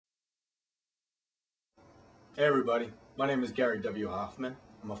Hey everybody, my name is Gary W. Hoffman.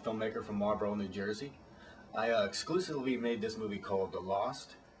 I'm a filmmaker from Marlboro, New Jersey. I exclusively made this movie called The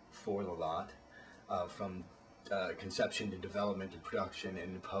Lost for the Lot, from conception to development to production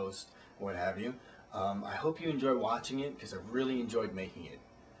and post, what have you. I hope you enjoy watching it because I really enjoyed making it.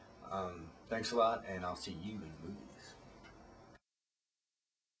 Thanks a lot, and I'll see you in the movies.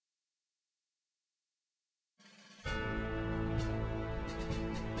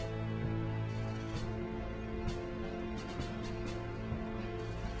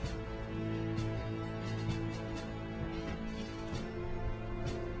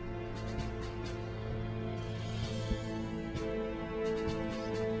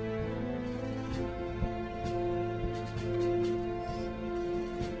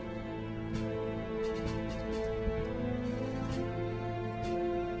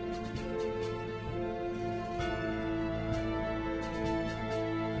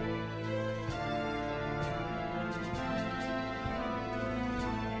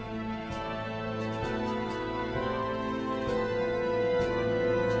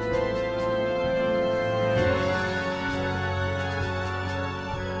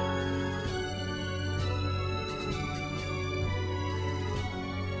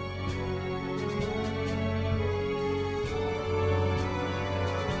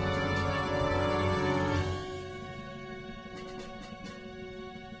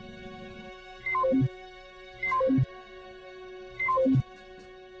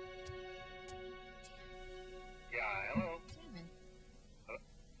 Yeah, hello? Damon.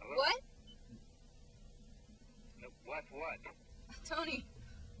 Hello? What? No, what? Tony.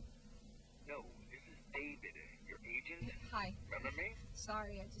 No, this is David, your agent. Hi. Remember me?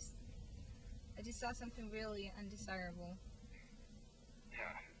 Sorry, I just saw something really undesirable.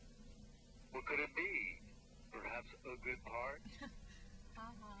 Yeah. What could it be? Perhaps a good part?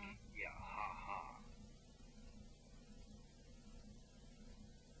 Haha. Yeah, ha.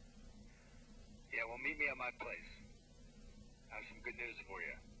 Yeah, well, meet me at my place. I have some good news for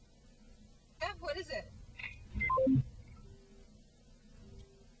you. Yeah, what is it?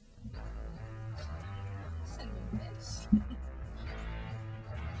 Son of a bitch.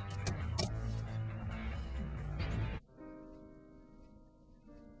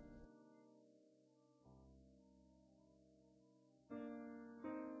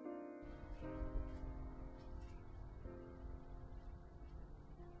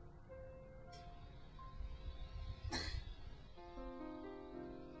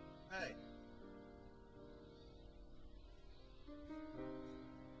 Hey.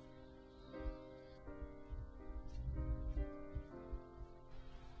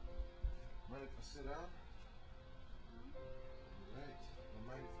 Mind if I sit down? Alright, don't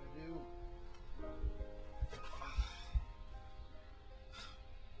mind if I do.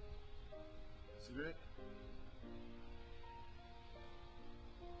 Cigarette?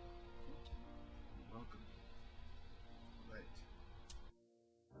 You're welcome. Right.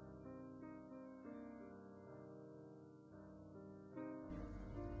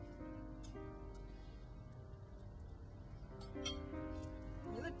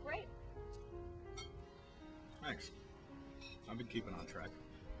 You look great. Thanks. I've been keeping on track.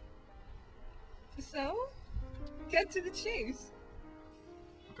 So, get to the chase.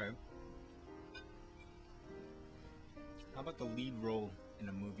 Okay. How about the lead role in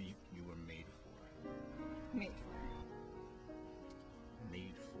a movie you were made for? Made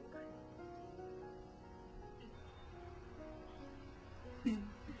Made for.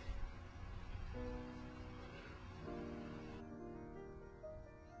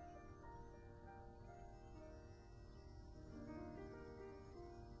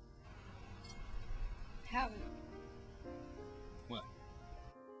 How? What?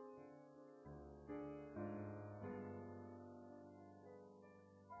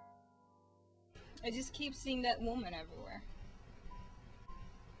 I just keep seeing that woman everywhere.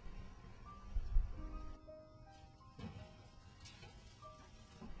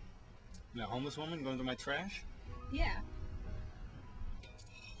 That homeless woman going through my trash? Yeah.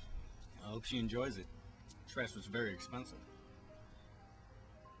 I hope she enjoys it. Trash was very expensive.